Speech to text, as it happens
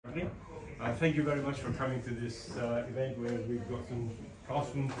Okay. Thank you very much for coming to this event where we've got some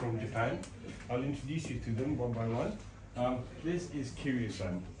craftsmen from Japan. I'll introduce you to them one by one. This is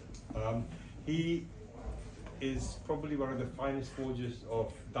Kiryu-san. He is probably one of the finest forgers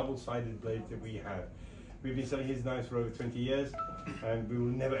of double-sided blades that we have. We've been selling his knives for over 20 years and we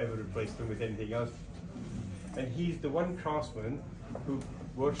will never ever replace them with anything else. And he's the one craftsman who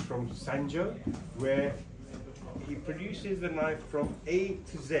works from Sanjo, where he produces the knife from A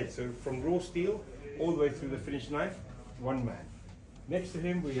to Z, so from raw steel all the way through the finished knife, one man. Next to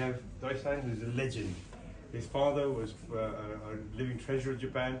him we have Doi-san, who's a legend. His father was a living treasure of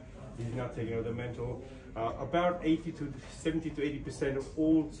Japan. He's now taking over the mantle. About 70 to 80% of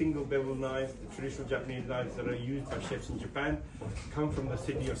all single bevel knives, the traditional Japanese knives that are used by chefs in Japan, come from the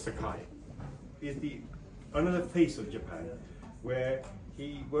city of Sakai. He's another face of Japan, where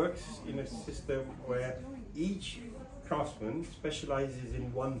he works in a system where each craftsman specializes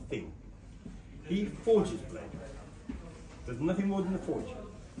in one thing. He forges blade. There's nothing more than a forge.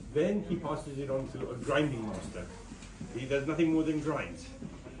 Then he passes it on to a grinding master. He does nothing more than grinds.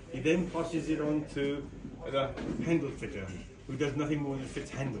 He then passes it on to the handle fitter, who does nothing more than fits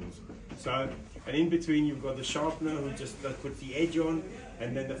handles. So, and in between you've got the sharpener, who just puts the edge on,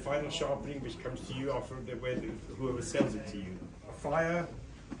 and then the final sharpening, which comes to you after whoever sells it to you. A fire,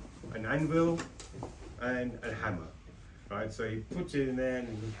 an anvil, and a hammer. Right, so he puts it in there and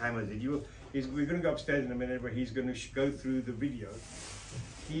he hammers it. We're going to go upstairs in a minute where he's going to go through the video.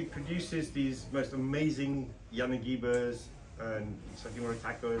 He produces these most amazing yanagibas and sakimori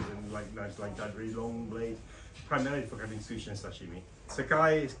tacos and knives like that, very long blades, primarily for cutting sushi and sashimi.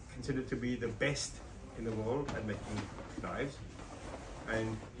 Sakai is considered to be the best in the world at making knives,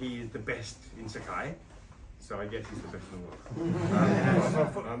 and he is the best in Sakai, so I guess he's the best in the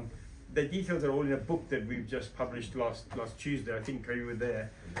world. The details are all in a book that we've just published last Tuesday. I think you were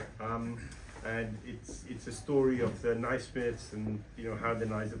there, and it's a story of the knife smiths and how the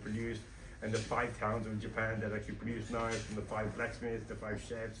knives are produced, and the 5 towns of Japan that actually produce knives, and the 5 blacksmiths, the 5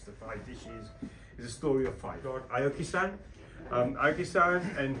 chefs, the 5 dishes. It's a story of 5. Aoki-san, Aoki-san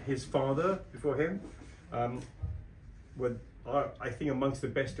and his father before him are, I think, amongst the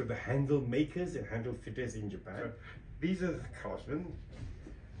best of the handle makers and handle fitters in Japan. So these are the craftsmen.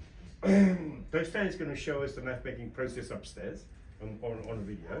 Doi-san is going to show us the knife making process upstairs on a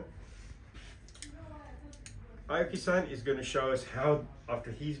video. Aoki-san is going to show us how,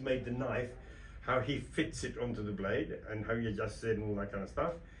 after he's made the knife, how he fits it onto the blade and how he adjusts it and all that kind of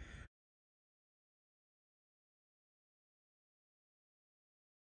stuff.